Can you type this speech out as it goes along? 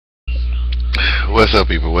What's up,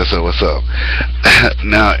 people? What's up? What's up?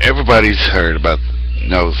 Now, everybody's heard about,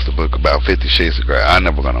 knows the book about 50 Shades of Grey. I'm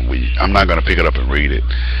never gonna read. I'm not gonna pick it up and read it.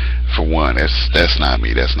 For one, that's not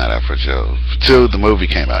me. That's not Afro Joe. For two, the movie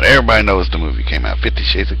came out. Everybody knows the movie came out. 50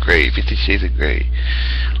 Shades of Grey. 50 Shades of Grey.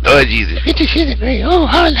 Lord Jesus. 50 Shades of Grey. Oh,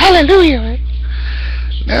 hallelujah. Right?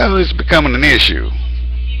 Now it's becoming an issue.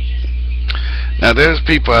 Now there's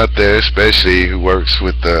people out there, especially who works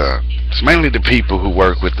with the. It's mainly the people who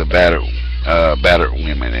work with the battered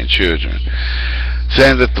women and children,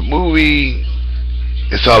 saying that the movie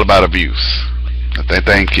is all about abuse. That they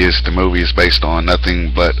think is the movie is based on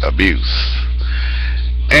nothing but abuse.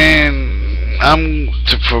 And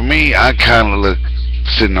for me, I kind of look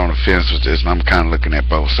sitting on the fence with this, and I'm kind of looking at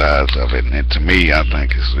both sides of it. And to me, I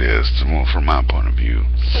think it's more from my point of view.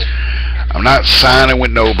 I'm not signing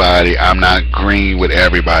with nobody. I'm not agreeing with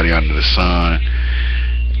everybody under the sun.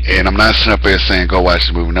 And I'm not sitting up there saying go watch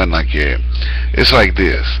the movie, nothing like that. It's like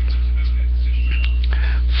this.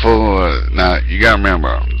 Now you gotta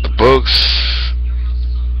remember the books.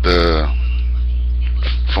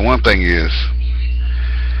 For one thing is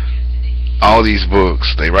all these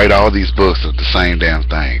books. They write all these books of the same damn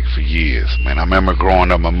thing for years. Man, I remember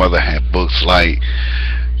growing up, my mother had books like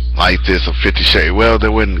this of 50 Shades. Well, they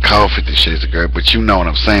wouldn't call 50 Shades of Grey, but you know what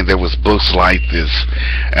I'm saying. There was books like this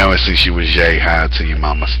ever since she was yay high to your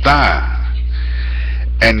mama's thigh.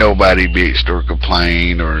 And nobody bitched or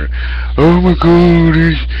complained or, oh my God,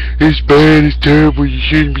 it's bad, it's terrible, you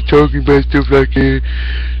shouldn't be talking about stuff like that.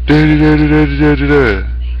 Da da da da da da da.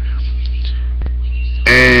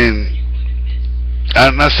 And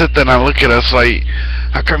I sit there and I look at us like,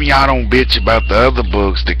 how come y'all don't bitch about the other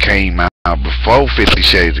books that came out before 50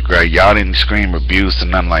 Shades of Grey? Y'all didn't scream abuse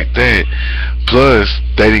and nothing like that. Plus,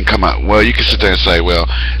 they didn't come out. Well, you can sit there and say, well,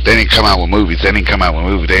 they didn't come out with movies. They didn't come out with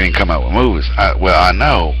movies. They didn't come out with movies. Well, I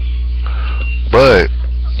know. But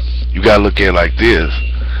you got to look at it like this.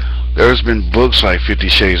 There's been books like 50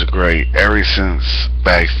 Shades of Grey ever since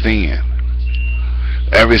back then.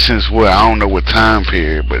 Ever since, well, I don't know what time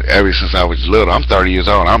period, but ever since I was little. I'm 30 years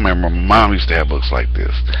old. I remember my mom used to have books like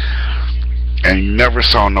this. And you never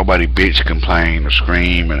saw nobody bitch, complain, or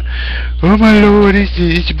scream, and, oh my Lord,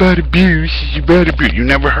 it's about abuse, it's about abuse. You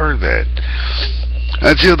never heard that.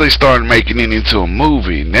 Until they started making it into a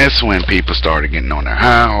movie, and that's when people started getting on their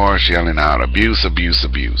high horse, yelling out, abuse, abuse,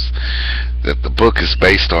 abuse. That the book is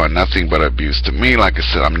based on nothing but abuse. To me, like I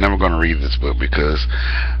said, I'm never going to read this book because,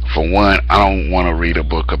 for one, I don't want to read a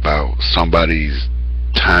book about somebody's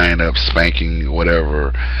tying up, spanking,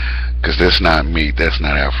 whatever, because that's not me. That's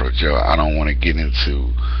not Afro Joe. I don't want to get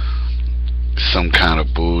into some kind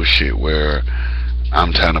of bullshit where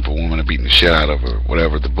I'm tying up a woman and beating the shit out of her.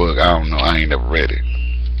 Whatever the book, I don't know. I ain't never read it.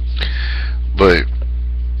 But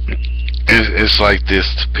it's like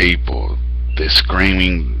this to people. They're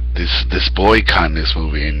screaming, this boycotting this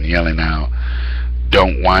movie and yelling out,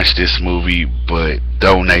 don't watch this movie, but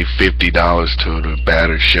donate $50 to the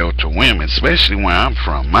battered shelter women, especially where I'm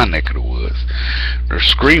from, my neck of the woods. They're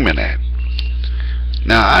screaming at.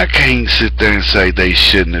 Now, I can't sit there and say they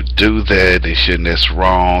shouldn't do that. They shouldn't. That's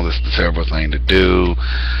wrong. That's the terrible thing to do.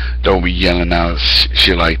 Don't be yelling out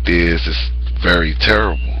shit like this. It's very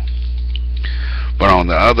terrible. But on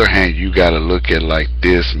the other hand, you got to look at it like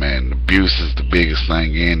this, man. Abuse is the biggest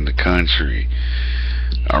thing in the country.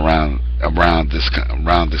 Around this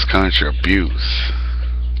country, abuse.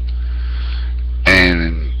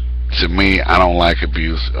 And to me, I don't like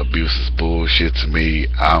abuse. Abuse is bullshit to me.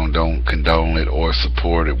 I don't condone it or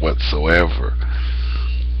support it whatsoever.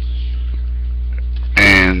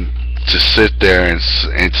 And to sit there and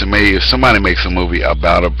to me, if somebody makes a movie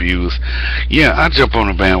about abuse, yeah, I jump on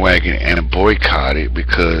the bandwagon and boycott it,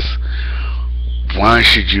 because why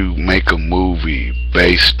should you make a movie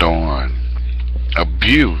based on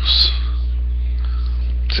abuse?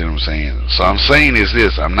 See what I'm saying? So I'm saying is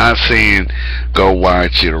this. I'm not saying go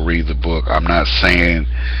watch it or read the book. I'm not saying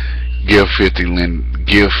give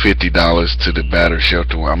 $50 to the battered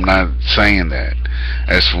shelter. I'm not saying that.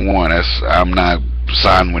 As for one, I'm not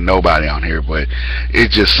siding with nobody on here, but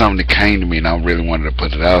it's just something that came to me and I really wanted to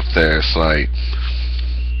put it out there. It's like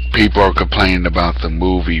people are complaining about the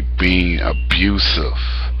movie being abusive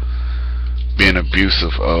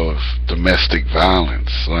of domestic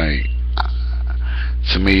violence. Like,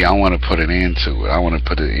 to me, I want to put an end to it. I want to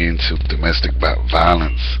put an end to domestic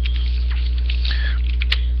violence,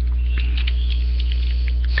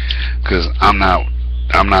 because I'm not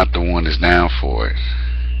the one that's down for it.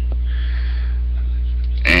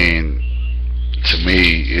 And to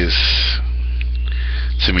me,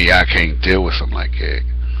 I can't deal with something like that.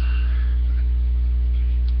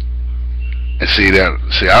 And see,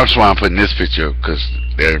 that's why I'm putting this picture up, because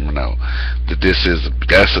they don't know that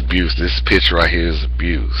that's abuse. This picture right here is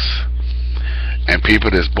abuse. And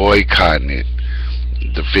people that's boycotting it,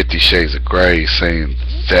 the 50 Shades of Grey, saying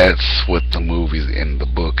that's what the movies in the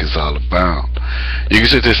book is all about. You can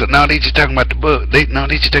sit there and say, no, they just talking about the book. No,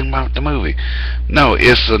 they just talking about the movie. No,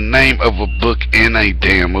 it's the name of a book in a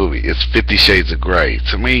damn movie. It's 50 Shades of Grey.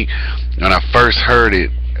 To me, when I first heard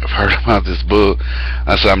about this book,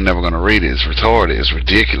 I said, I'm never going to read it. It's retarded. It's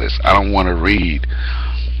ridiculous. I don't want to read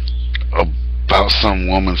about some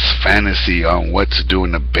woman's fantasy on what to do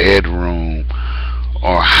in the bedroom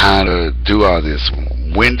or how to do all this.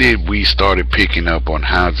 When did we started picking up on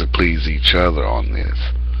how to please each other on this?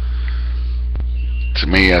 To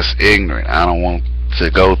me, that's ignorant. I don't want to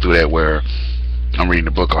go through that where I'm reading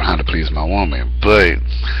a book on how to please my woman. But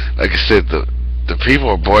like I said, the people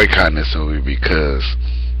are boycotting this movie because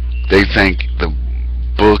they think the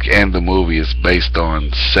book and the movie is based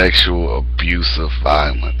on sexual abusive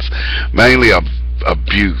violence, mainly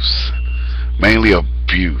abuse.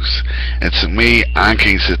 And to me, I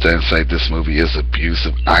can't sit there and say this movie is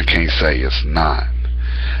abusive. I can't say it's not.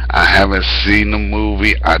 I haven't seen the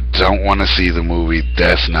movie. I don't want to see the movie.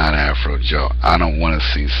 That's not Afro Joe. I don't want to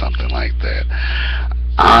see something like that.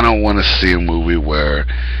 I don't want to see a movie where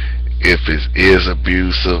if it is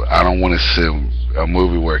abusive, I don't want to see a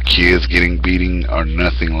movie where kids getting beaten or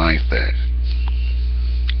nothing like that.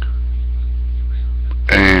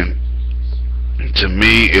 And to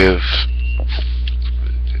me, if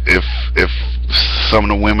some of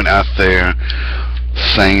the women out there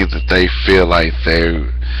saying that they feel like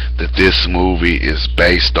that this movie is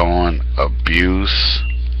based on abuse,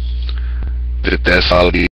 that's all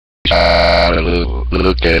it is.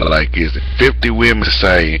 Look at it like is 50 women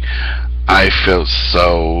say, I felt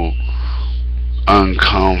so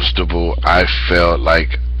uncomfortable, I felt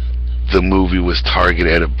like the movie was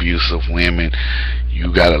targeted at abuse of women.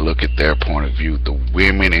 You gotta look at their point of view. The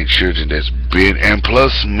women and children that's been, and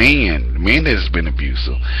plus men that's been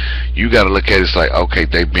abusive. You gotta look at it, it's like, okay,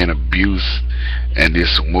 they've been abused, and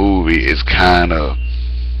this movie is kind of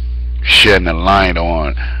shedding a light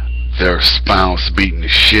on their spouse beating the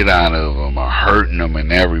shit out of them or hurting them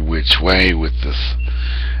in every which way with this,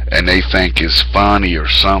 and they think it's funny or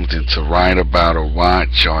something to write about or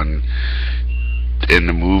watch on in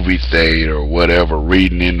the movie theater or whatever,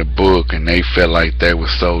 reading in the book, and they felt like they were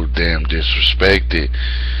so damn disrespected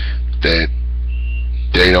that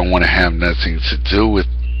they don't want to have nothing to do with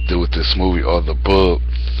this movie or the book.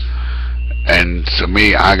 And to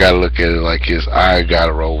me, I gotta look at it like this. I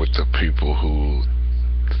gotta roll with the people who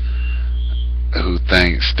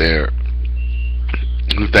thinks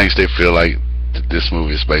they feel like this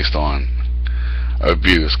movie is based on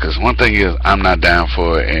abuse. Because one thing is, I'm not down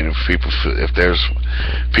for it, and if there's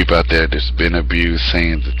people out there that's been abused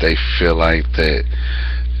saying that they feel like that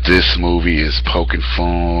this movie is poking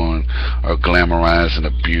fun or glamorizing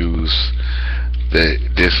abuse, that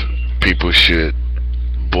people should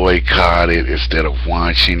boycott it instead of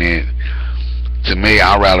watching it. To me,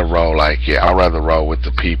 I'd rather roll with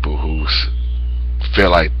the people who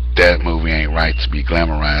feel like that movie ain't right to be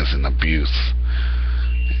glamorizing abuse.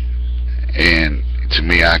 And to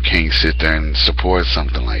me, I can't sit there and support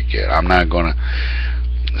something like that. I'm not gonna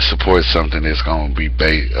support something that's gonna be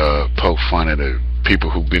poke fun at the people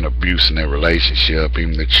who've been abused in their relationship,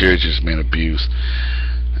 even the children's been abused,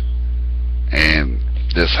 and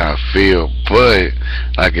that's how I feel. But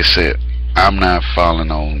like I said, I'm not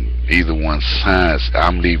falling on either one's sides.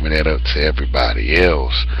 I'm leaving that up to everybody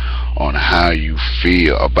else on how you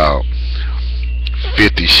feel about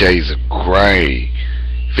 50 Shades of Grey.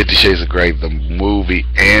 50 Shades of Grey, the movie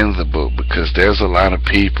and the book, because there's a lot of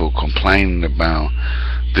people complaining about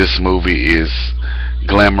this movie is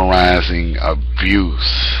glamorizing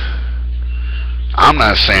abuse. I'm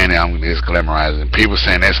not saying it's glamorizing. People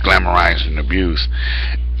saying that's glamorizing abuse,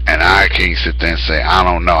 and I can't sit there and say, I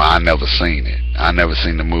don't know, I never seen it. I never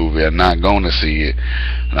seen the movie. I'm not going to see it,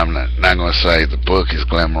 and I'm not going to say the book is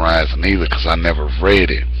glamorizing either, because I never read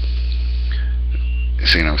it. You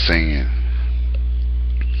see what I'm saying?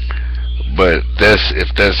 But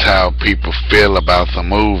if that's how people feel about the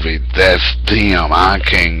movie, that's them. I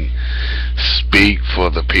can't speak for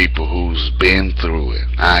the people who's been through it.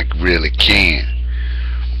 I really can't.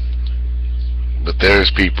 But there's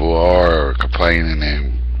people who are complaining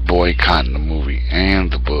and boycotting the movie and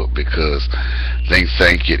the book because they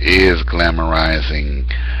think it is glamorizing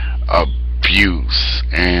abuse.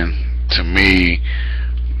 And to me,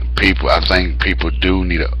 I think people do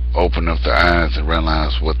need to open up their eyes and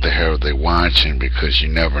realize what the hell they're watching, because you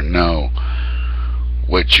never know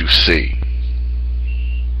what you see.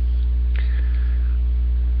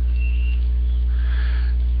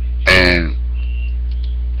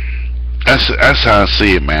 That's how I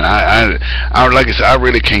see it, man. I like I said, I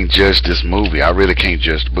really can't judge this movie. I really can't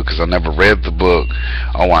judge the book because I never read the book.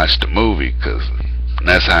 I watched the movie because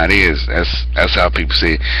that's how it is. That's how people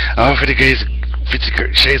see it. Oh,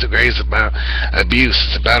 50 Shades of Grey is about abuse.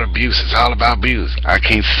 It's about abuse. It's all about abuse. I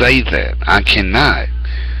can't say that. I cannot.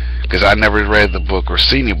 Because I never read the book or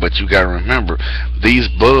seen it, but you gotta remember, these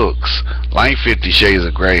books, like 50 Shades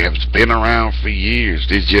of Grey, have been around for years.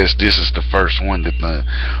 This is the first one that the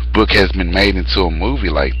book has been made into a movie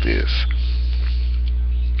like this.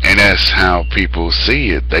 And that's how people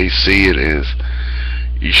see it. They see it as,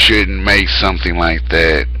 you shouldn't make something like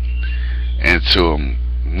that into a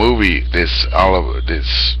movie that's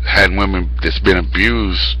had women that's been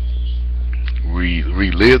abused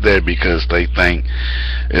relive that because they think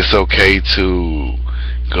it's okay to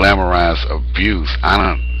glamorize abuse.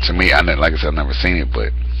 To me, like I said, I've never seen it,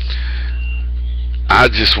 but I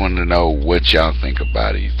just want to know what y'all think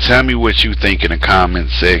about it. Tell me what you think in the comment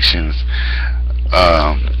sections.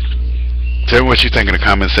 Tell me what you think in the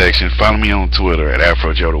comment section. Follow me on Twitter at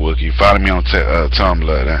AfroJoeTheWookie. Follow me on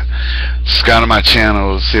Tumblr. Subscribe to my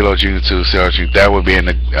channel, CeeLo Jr. 2, CeeLo Jr. That will be in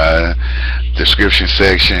the description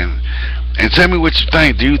section. And tell me what you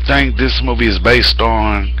think. Do you think this movie is based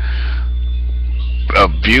on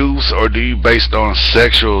abuse, or do you based on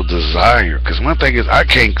sexual desire? Because one thing is, I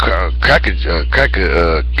can't can't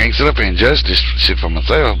sit up and judge this shit for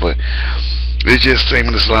myself, but it just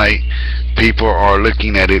seems like people are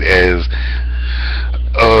looking at it as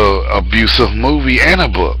a abusive movie and a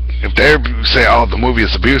book. If they say, oh, the movie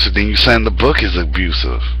is abusive, then you're saying the book is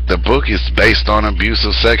abusive. The book is based on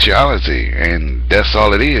abusive sexuality, and that's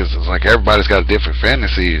all it is. It's like everybody's got different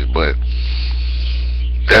fantasies, but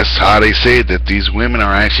that's how they say it, that these women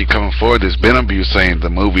are actually coming forward that's been abused, saying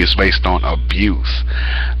the movie is based on abuse,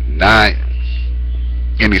 not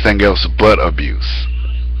anything else but abuse.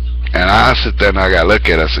 And I sit there and I gotta look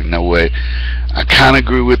at it. I say, you know what? I kind of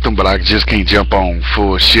agree with them, but I just can't jump on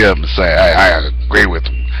full ship and say I agree with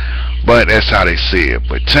them. But that's how they see it.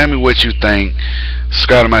 But tell me what you think.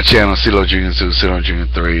 Subscribe to my channel, CeeLo Jr. 2, CeeLo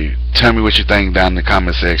Jr. 3. Tell me what you think down in the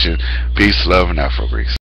comment section. Peace, love, and Afro Grease.